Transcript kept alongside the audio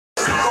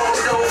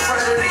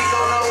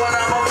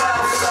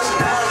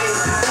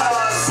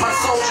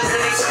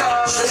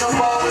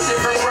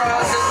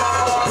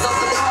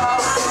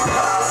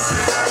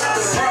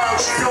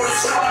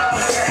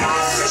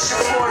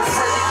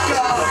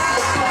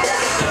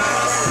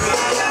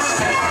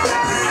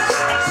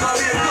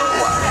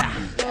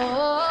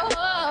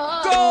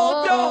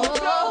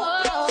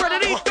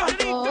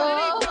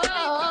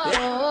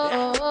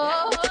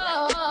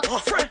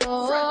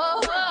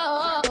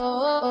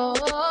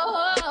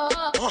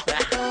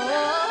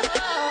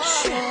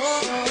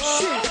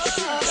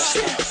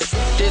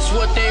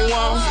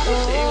want.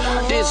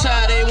 This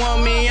how they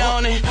want me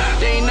on it.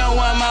 They know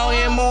I'm out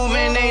here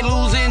moving, they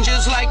losing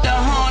just like the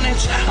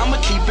Hornets. I'ma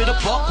keep it a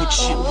buck with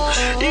you.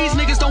 These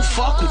niggas don't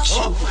fuck with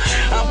you.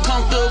 I'm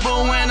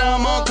comfortable when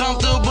I'm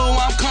uncomfortable.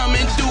 I'm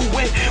coming through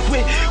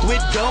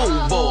with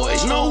dope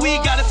boys. No, we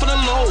got it for the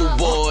low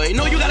boy.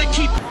 No, you gotta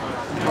keep.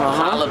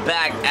 Holla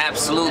back,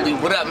 absolutely.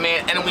 What up,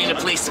 man? n.o.e the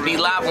place to be,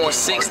 live on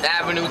 6th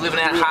Avenue, living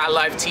at High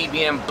Life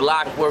TBM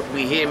block work.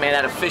 We here, man,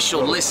 at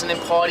official listening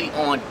party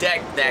on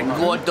deck. That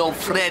Gordo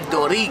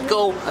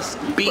Frederico,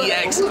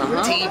 BX,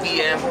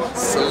 TBM,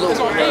 salute.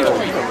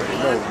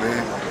 No,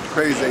 man.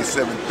 Crazy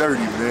 730,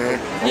 man.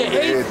 Yeah,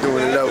 over here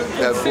doing it up with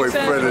that boy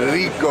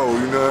Frederico,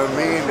 you know what I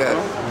mean? That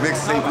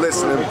mixtape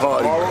listening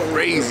party,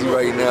 crazy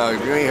right now.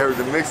 If you ain't heard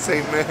the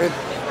mixtape, man,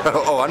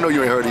 oh, I know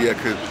you ain't heard it yet,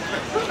 cause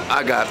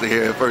I got to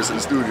hear it first in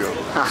the studio.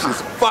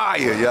 She's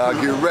fire, y'all.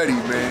 Get ready,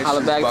 man.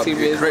 Holla Back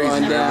TV is crazy,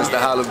 going down. Mr.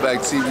 Holla Back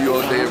TV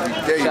all day, every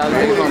day, Shout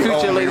man. out to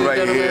Future, ladies and right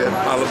gentlemen. here.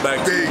 Holla Back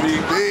TV.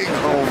 Big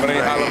home. But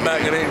ain't Holla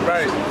Back, it ain't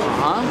right.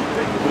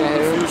 The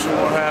future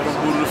won't happen.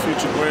 Who the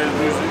future Grams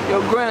music? Yo,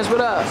 Grams,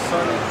 what up?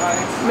 Sunny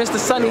Heights. Mr.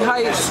 Sunny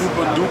Heights.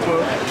 Super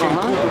duper. King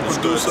Cooper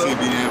producer.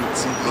 TBM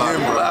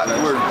block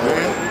work,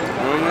 man.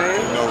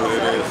 You know what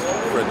it is.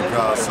 Fred the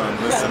Godson,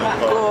 listen up.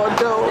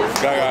 Gordo.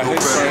 Guy got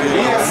his son.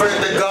 Fred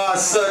the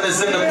Godson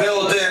is in the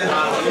building.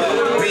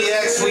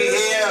 BX, we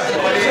here.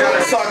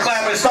 Start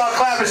clapping, start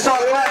clapping,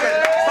 start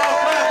clapping. Start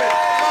clapping, start clapping.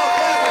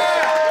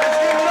 Let's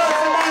give it up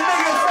for my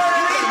nigga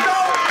Frederico.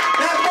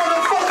 That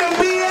motherfucking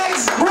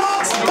BX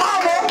Bronx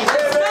Mama.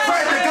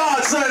 Fred the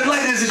Godson,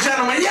 ladies and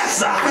gentlemen. Yes,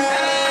 sir.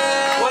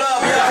 What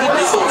up, y'all?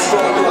 This song's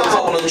strong through a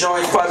couple of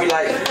joints, probably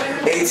like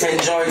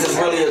 8-10 joints.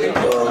 It's really a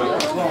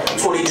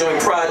 20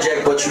 joint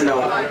project, but you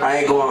know, I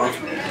ain't going to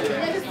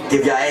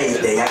give y'all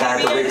anything. I got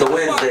to wait till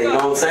Wednesday, you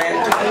know what I'm saying?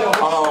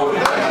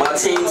 My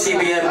team,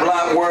 TBN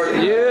Block Work,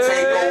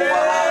 take over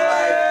High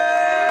Life.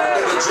 My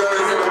nigga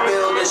Jeremih in the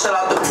building, shout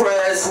out the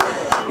press.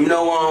 You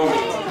know,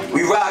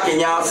 we rocking,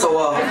 y'all, so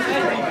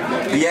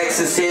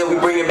BX is here, we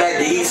bringing back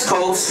the East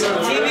Coast.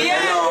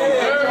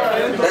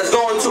 And, let's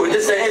go into it,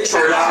 this is the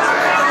intro, y'all.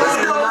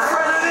 Let's go.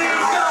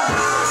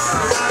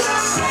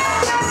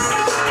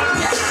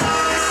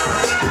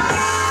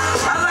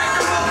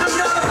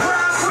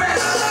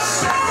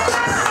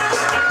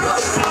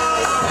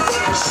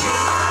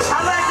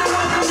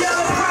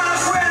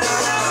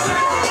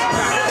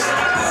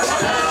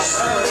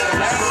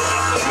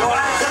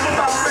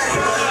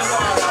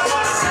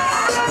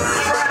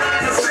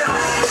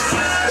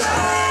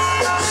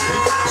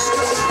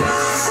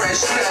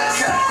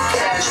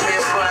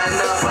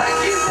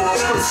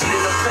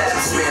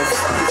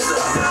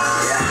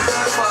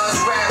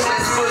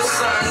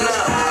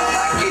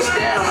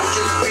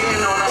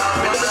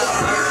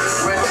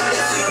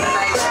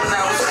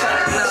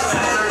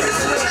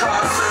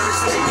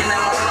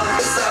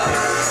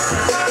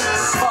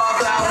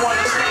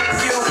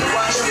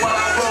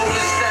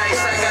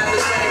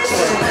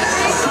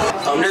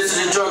 This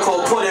is a joint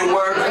called Put In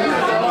Work.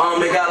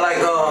 It got like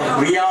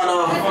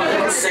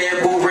Rihanna,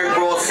 Sample, Rick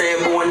Ross,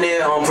 Sample in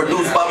there.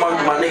 Produced by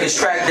my niggas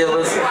Track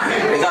Dealers.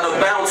 They got a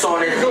bounce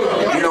on it.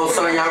 You know,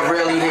 something y'all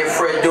rarely hear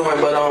Fred doing,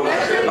 but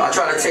I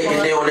try to take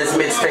it there on this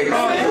mixtape.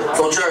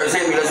 So Jerz,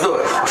 hit me, let's do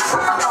it.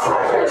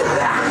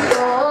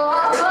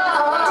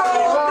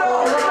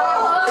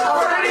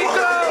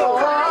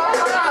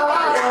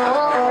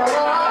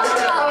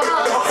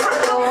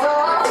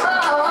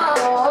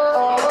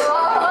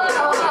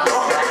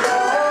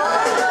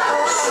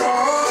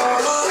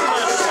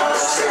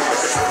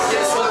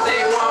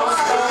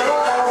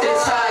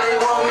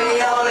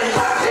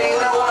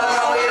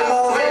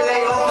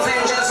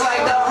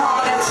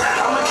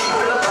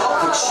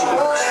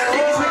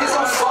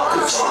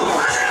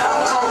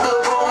 I'm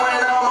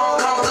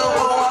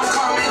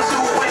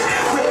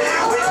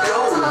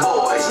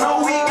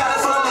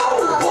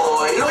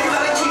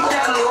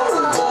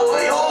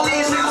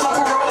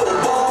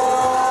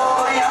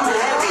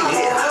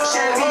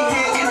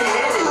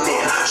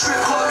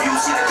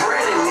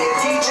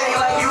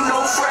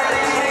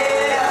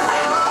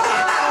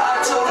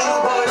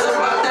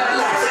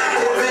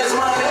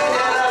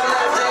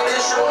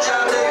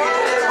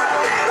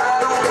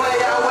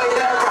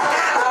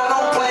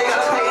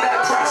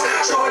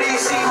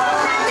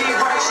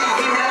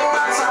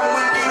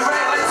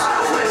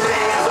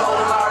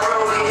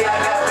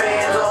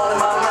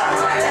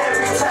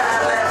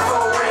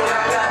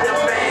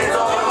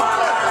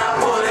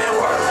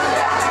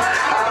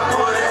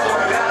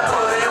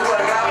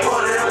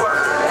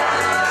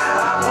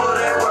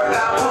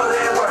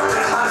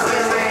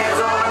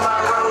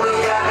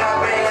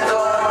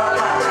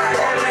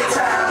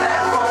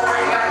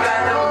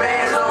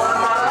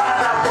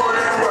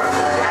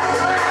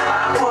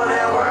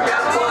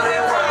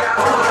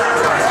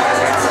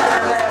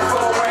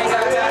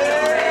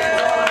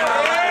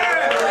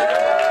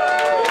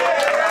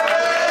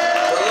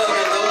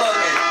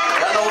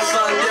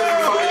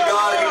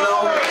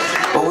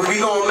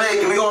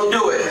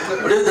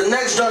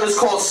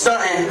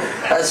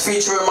That's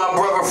featuring my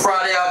brother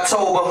Friday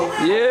October.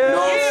 Yeah. You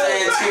know what I'm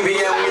saying?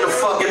 TBM, we in the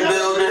fucking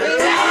building.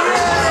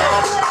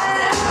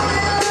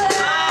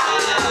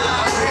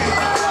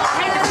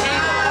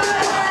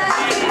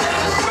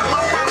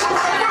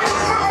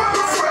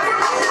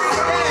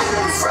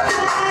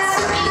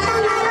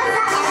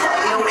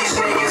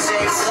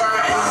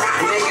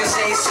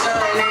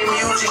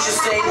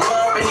 Just ain't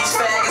bumping, these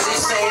faggots ain't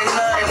saying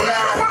nothing,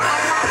 nah.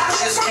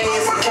 Just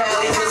came from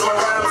Cali cause my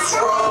rhymes is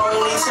raw.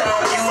 Only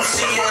time you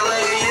see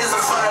LA is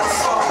a final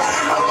fall.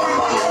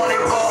 I'm on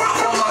it, ball,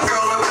 on my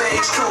girl of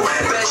age cool.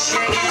 Best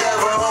Yankee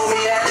ever,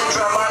 homie, had to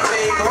drop my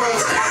big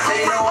roof.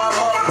 They know I'm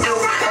up,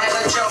 dude, had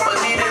to jump, I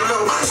needed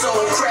loot.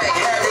 Sold crack,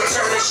 had to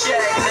turn the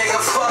shack,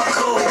 nigga, fuck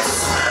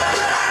hoops.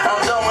 I'm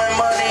throwing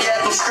money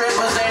at them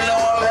strippers, they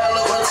know I'm hell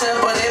of a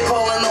temper. They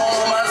pulling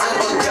on my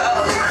zipper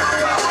cup.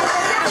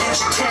 Get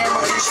your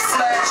camera, get your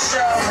flash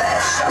up.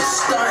 I'm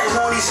stunting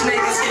on these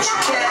niggas, get your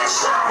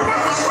cash up.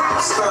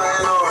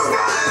 Stunting on them.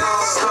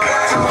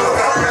 Stunting on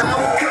them.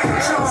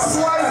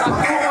 I'm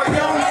going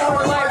young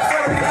boy like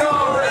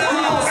Frederico.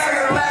 You don't say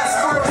the last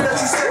word that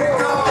you say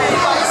it all.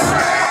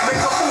 Make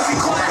a movie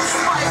called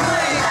Spike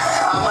Lee.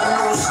 I'm a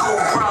new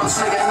school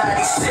Bronx nigga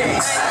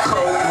 96.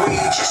 Cold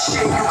weed, your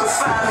shit you can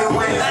find me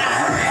with.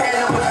 In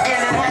the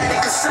beginning, had to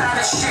consign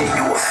the shit.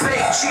 You a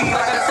fake G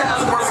like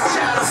 1,000 worth of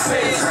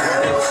counterfeits.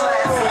 They was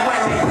laughing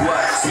with me.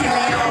 See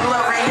me on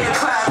Love and Hip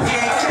Hop,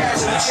 getting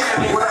cash with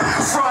Jimmy.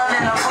 Front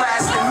and I'm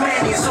blasting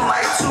minis. So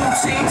like 2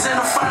 teams in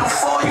the final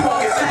 4, you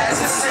won't get past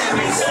the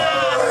semis.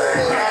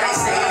 Now they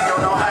say he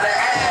don't know how to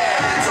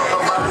act. Talk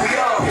about New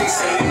York, they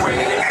say he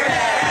bringing it back.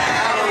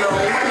 I don't know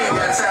when he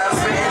got time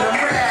spitting them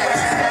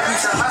raps. Every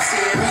time I see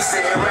him, he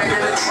say it right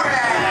in the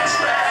trash.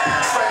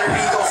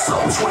 Frederico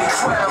sold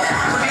 2012.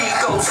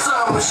 Rico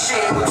summer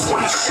machine with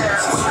 20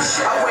 shells.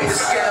 I weigh the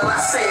scale, I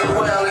say it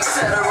well,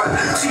 etc.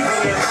 TV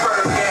and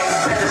Bird Gang,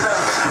 better up.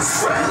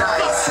 Fred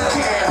Nights,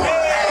 camera,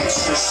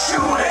 action,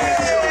 shooting.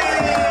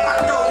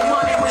 I know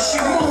money when she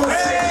moving.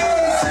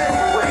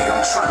 Wait,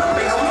 I'm trying to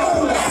make a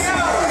movie.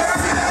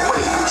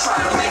 Wait, I'm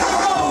trying to make a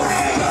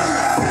movie.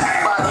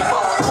 By the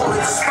ball, call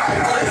it the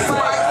Spike Lee.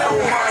 No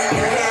money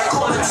in hand,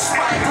 call it the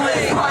Spike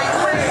Lee.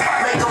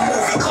 Make a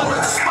movie, call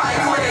it the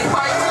Spike Lee.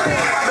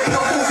 Make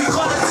a movie,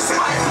 call it the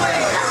Spike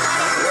Lee.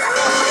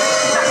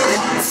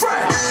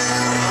 Fred.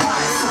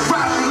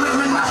 Rock, we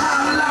living the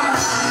high life.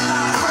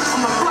 Fresh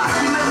from the block,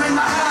 we living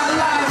the high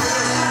life.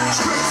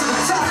 Straight to the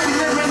top, we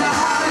living the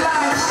high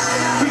life.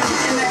 We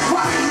getting that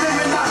rock, we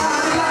living the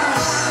high life.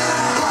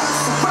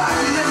 Rock,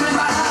 we living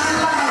the high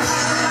life.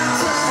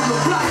 Fresh from the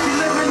block, we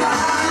living the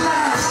high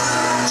life.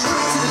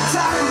 Straight to the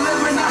top, we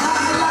living the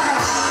high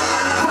life.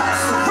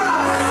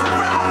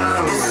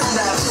 This is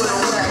not for the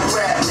whack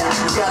rap.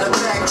 Gotta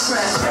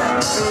backtrack.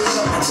 Build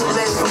up until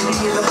they put me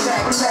in the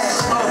backpack.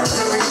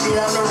 Lyrically,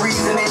 I'm the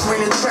reason they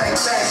bring the track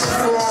back.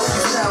 Before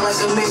you sound like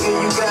a nigga,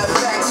 you got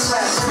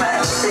backslash.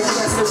 They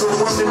dress as a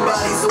woman,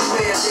 bodies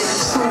aware. They're the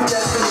true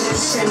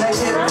definition of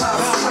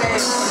hip-hop swear.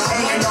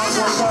 Ain't on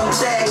one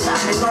day.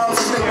 They long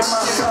to stick on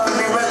my tongue.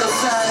 They rather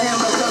sign him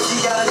because he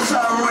got a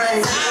tongue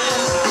ring.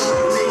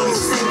 Make me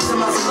sick to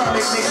my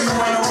stomach. Make me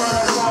wanna run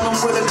up on them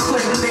with a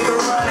clip, nigga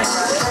running.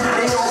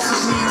 They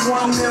offered me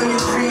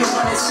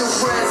 1,300,000. Still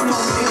press, no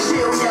me to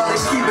kill y'all.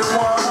 They keep it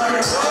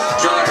 100.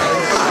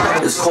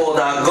 It's called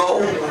I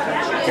Go.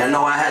 Y'all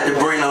know I had to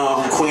bring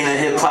Queen of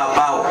Hip Hop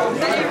out.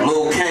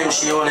 Lil' Kim,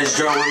 she on this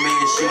joint with me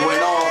and she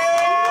went off.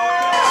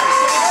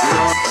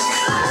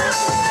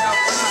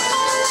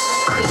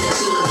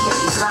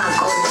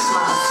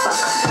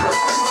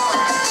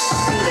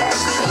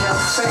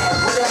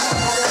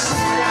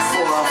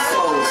 For our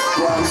flow,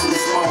 Bronx in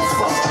this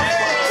motherfucker.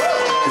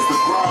 It's the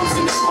Bronx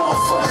in this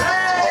motherfucker.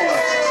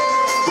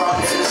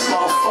 Bronx in this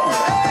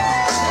motherfucker.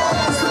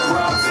 It's the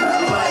Bronx and I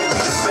might be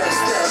the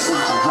best ever.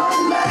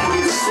 I'm not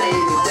here to say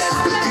that that's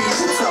the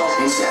people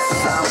talking. That's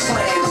how I'm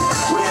playing.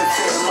 Where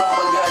said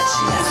mama got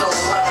cheese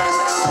online.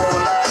 Now I'm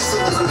online, so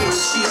I'm getting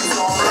cheese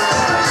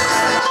online.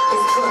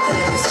 It's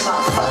Brooklyn in this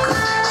motherfucker.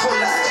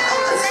 Holla.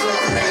 It's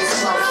Brooklyn in this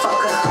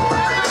motherfucker.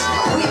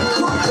 We in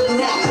Brooklyn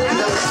now.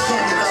 No, it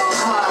can't go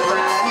hard,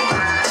 right?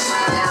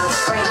 Now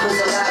Frank was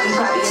alive, he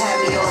probably had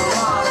me on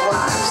long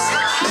wires.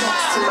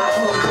 Next to my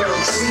homegirl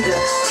Drita.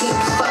 Keep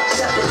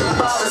fucked up at the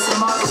bars and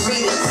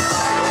margaritas.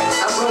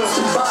 I roll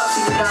some bars,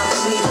 you don't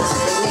believe us.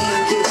 They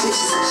name give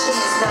bitches a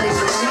chance, not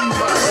even leave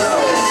us.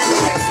 They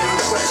ask me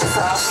questions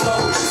how I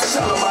flow, just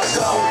tell them I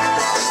go.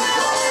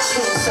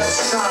 King such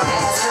strong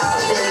ass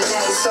holiday,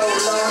 that is so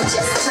long,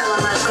 just tell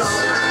them I go.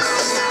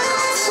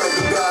 Where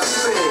you got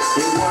spit,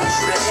 they want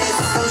you to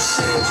answer some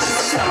shit,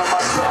 just tell them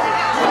I go.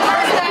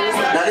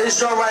 Now this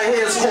joint right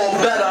here is called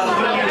Better,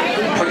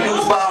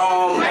 produced by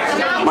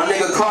my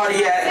nigga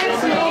Cardiac.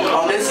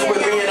 This is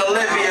with me and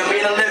Olivia. Me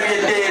and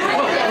Olivia did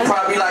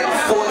probably like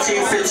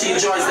 14, 15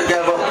 joints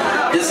together.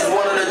 This is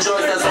one of the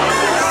joints that's on the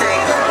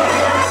mixtape.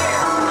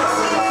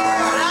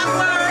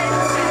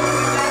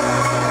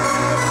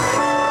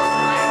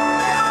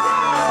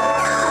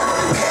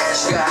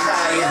 Cash got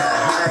higher.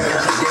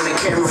 Then the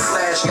camera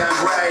flash got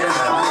brighter.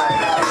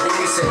 Then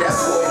he said that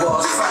 4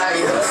 ball's fire.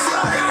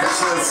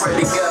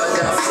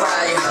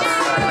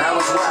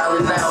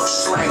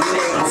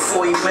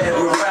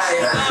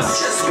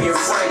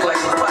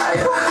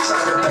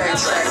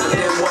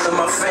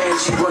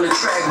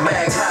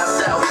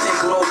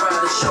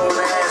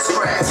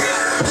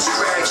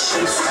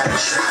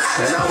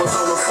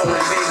 I'm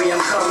like, baby,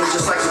 I'm coming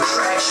just like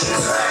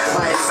attractions.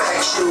 My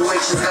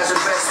infatuations got the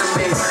best of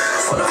me.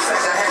 For the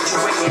fact I had you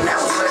waiting, that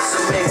was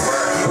less of me.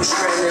 You was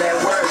stranded at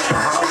work.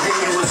 I'm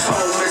thinking you was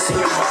home,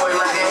 missing your boy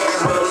like an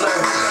Amber Alert.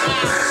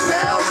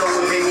 Now I don't know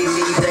what made me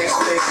leave that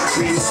quick.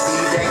 Made me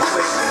speed that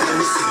quick. Let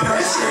me see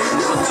that shit.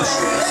 Look to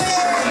shit.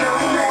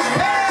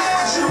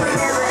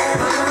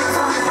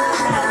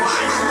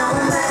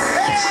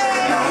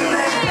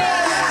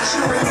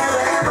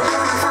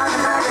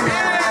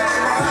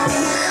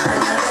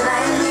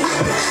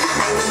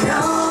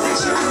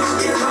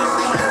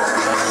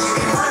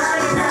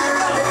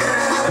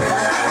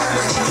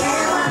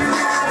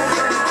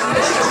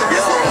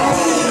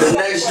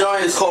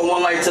 It's called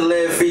One Life to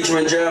Live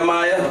featuring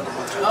Jeremiah.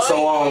 So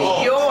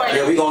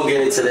yeah, we gonna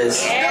get into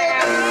this.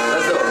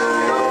 Let's go.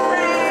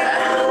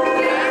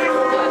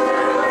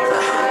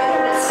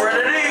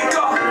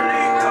 Frederico,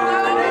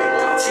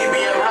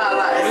 TBM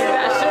Holla.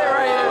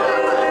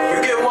 You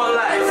get one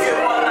life.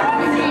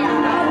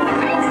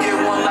 You get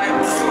one life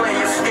to display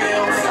your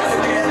skills.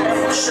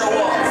 Show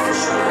off.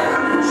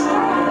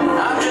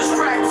 I'm just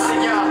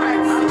practicing, y'all.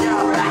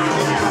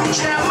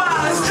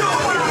 Jeremiah, let's do it.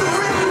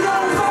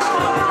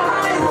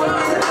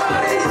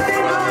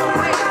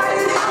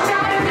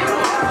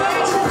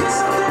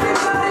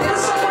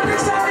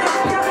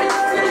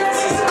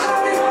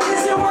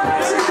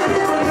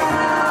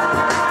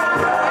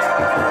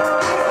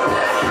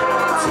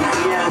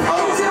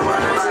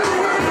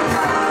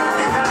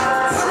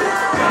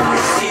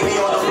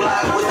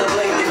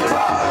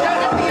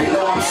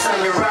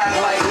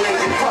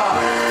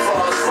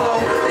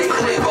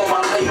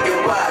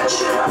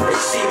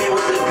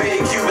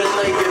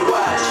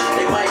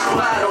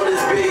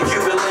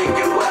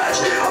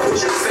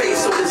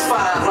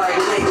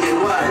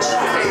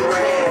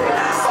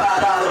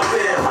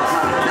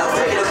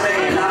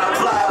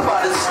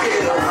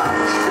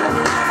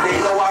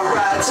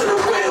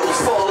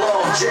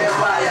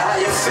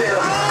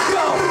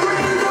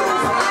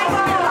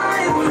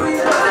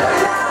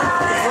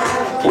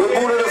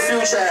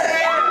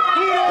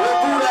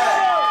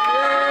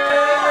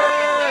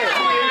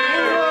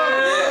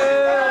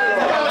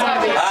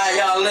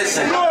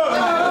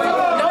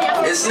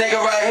 This nigga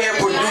right here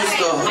produced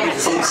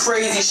some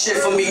crazy shit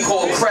for me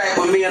called Crack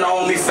with me and the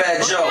homie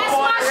Fat Joe.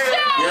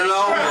 You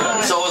know?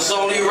 So it's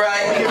only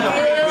right. You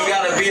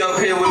gotta be up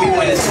here with me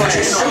when it's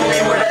playing. Show me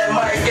where that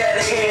mic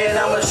at again.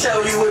 I'ma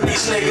show you what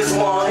these niggas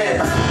want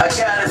here. I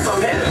got it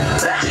from here.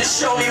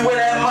 Just show me where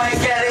that mic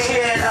at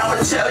again.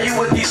 I'ma tell you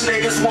what these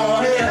niggas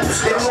want here.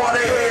 They wanna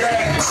hear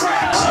that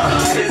crack.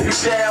 If you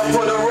down,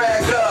 put a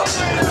rack up.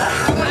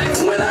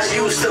 When I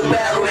used to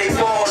battle, they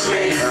bored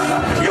me.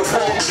 Your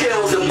boy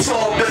kills them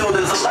tall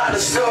buildings, a lot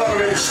of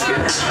storage.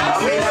 I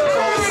mean, the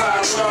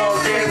Godson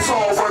long, dead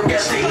tall work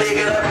ethic,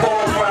 nigga, that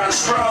ball grind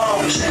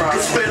strong.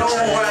 Can spit old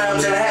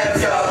rhymes and have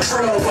y'all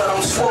true, but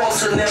I'm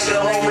Swanson, nigga,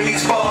 homie,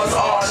 these bars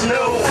are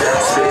new.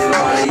 Spend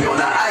money on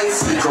the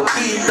ice,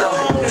 coquito.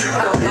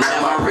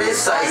 Now my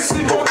wrist ice,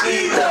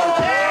 coquito.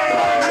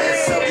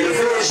 Mess up your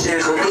vision,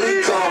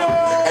 coquito.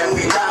 And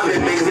we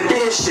diamond, make the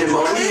dish,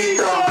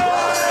 mojito.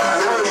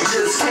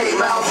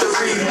 Came out the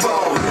repo.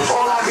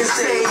 All I can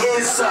say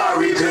is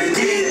sorry,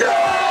 bendito. You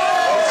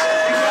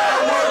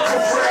gotta work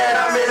for bread.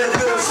 I'm in a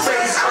good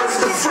space.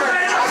 Earth the friend.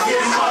 I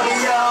get money,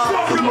 y'all.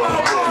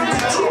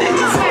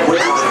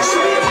 With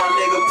my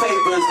nigga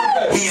Papers,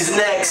 he's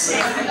next.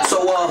 So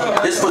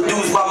this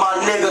produced by my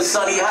nigga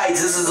Sunny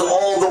Heights. This is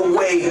all the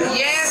way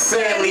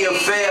family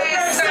affair.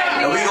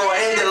 And we gonna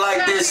end it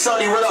like this.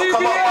 Sunny, what up?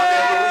 Come on, my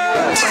nigga.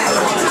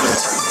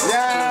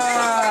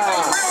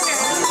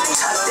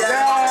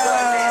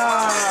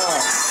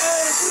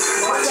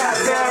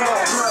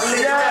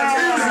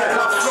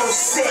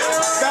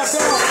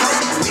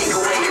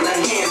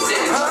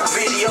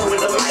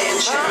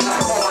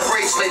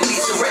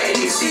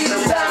 See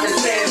them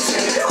diamonds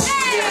dancing.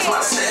 Here's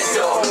my set,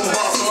 though. Them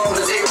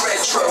Barcelonas, they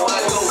retro. I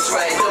ghost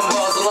right. Them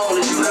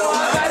Barcelonas, you know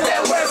I got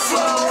that wet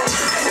flow.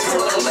 If you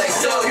look like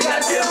though, you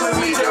got deal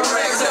with me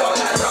direct, though.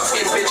 Got a dark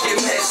skin bitch,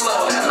 get mad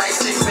slow. Got a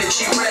nice thick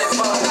bitch, she red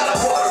phone. Got a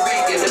Puerto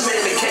Rican,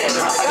 Dominican.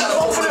 I got a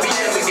hope for the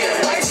BM again.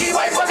 Like she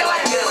white fucking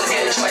like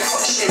Gilligan. She like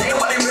fuck shit, ain't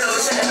nobody real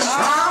as hell.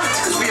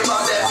 Cause we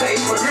about that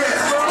paper.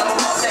 I'm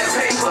about that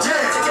paper.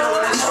 Taking all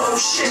this whole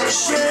shit.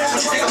 What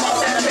you think about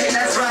that paper?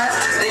 That's right.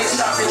 They ain't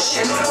stopping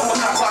shit. One more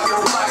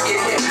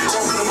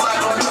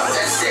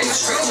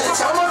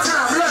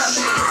time, look.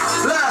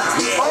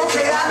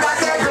 Okay, I got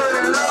that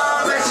good in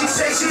love. And she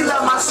say she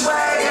love my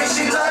swag. And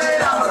she love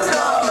it, I'm a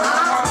thug.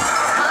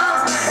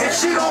 And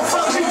she gon'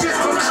 fuck me just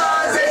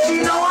because. And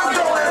she know I'm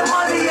throwing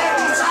money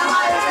every time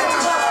I hit the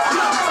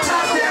club.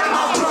 Top down,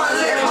 my blunt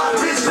lit. My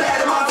bitch bad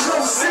and my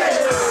flow sick.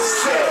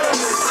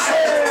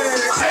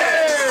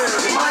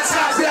 My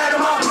top down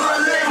and my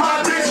blunt lit. My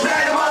bitch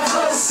bad and my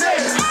flow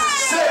sick.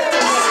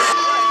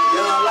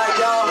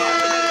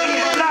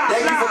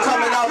 Thank you for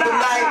coming out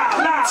tonight.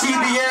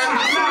 TBM.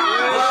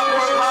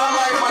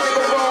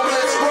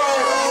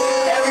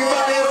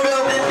 Everybody in the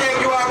building, thank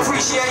you. I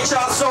appreciate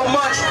y'all so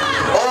much.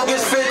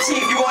 August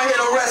 15th, you're going to hear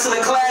the rest of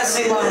the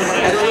classic.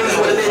 And it is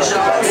what it is,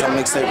 y'all.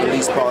 mixtape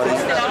release party.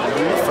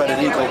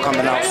 Frederico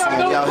coming out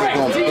soon. We out here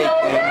doing big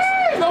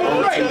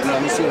things.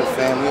 Let me see the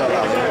fam. We all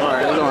out here.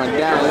 Alright, it's going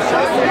down. We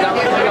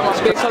got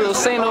my big cousin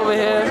Saint over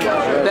here.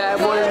 Bad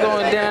boy is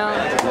going down.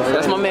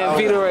 That's my man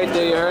Vito right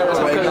there, you heard? That's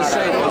my cousin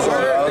Saint.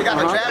 They got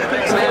the draft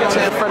picks. Man, in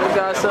front of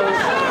Godson.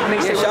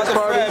 Mixtape Shout out to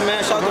party. Fred,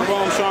 man. Shout out to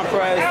Brung, Sean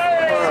Price.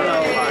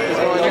 It's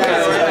going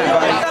down.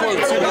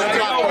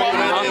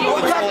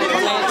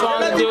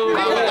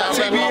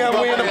 TBM,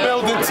 we in the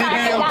building.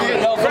 TBM,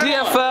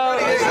 DFL.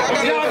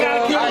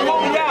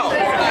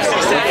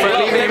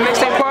 Leaving the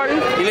mixtape party?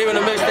 You leaving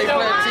the mixtape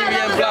plant,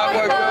 TBM, Block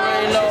Work, you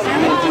already know.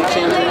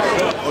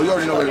 Oh, you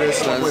already know what it is.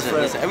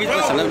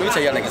 Listen, let me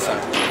tell y'all niggas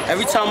something.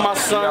 Every time my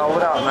son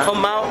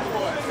come out,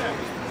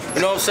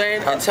 you know what I'm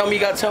saying, and tell me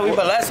you gotta tell me,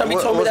 but last time he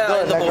told me that, I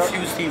ended up on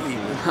Fuse TV,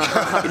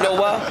 man. You know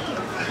why?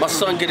 My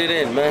son get it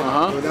in, man.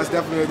 That's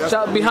definitely.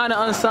 Shout behind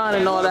the unsigned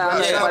and all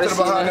that. Shout out to the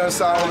behind the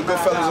unsigned, the good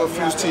fellas on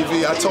Fuse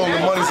TV. I told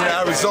them the money's in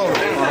Arizona.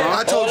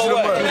 I told you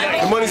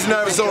the money's in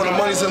Arizona, the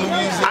money's in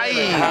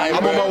Louisiana.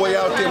 I'm on my way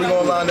out there. We're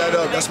gonna line that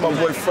up. That's my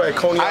boy Fred,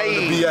 Coney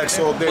Island, the BX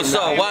all day. What's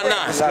up? Why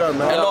not? Good,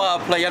 man. You know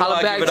I play. You know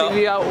I give it up.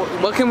 TV out.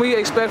 What can we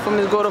expect from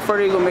this Gordo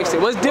Frederico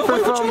mixtape? What's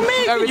different What from you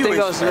mean everything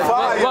you else? expect?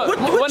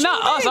 Well,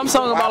 not us. I'm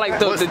talking about like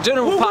the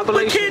general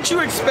population. What can't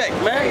you expect,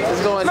 man?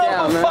 It's going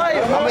down, man.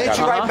 Fire, I'm gonna hit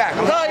you right back.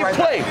 How you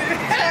play?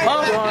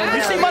 Huh?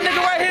 You see my nigga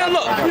right here?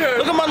 Look.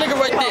 Look at my nigga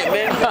right there,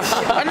 man.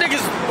 That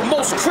nigga's the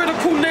most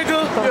critical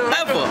nigga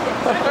ever.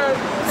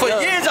 For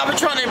years I've been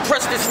trying to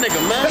impress this nigga,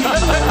 man.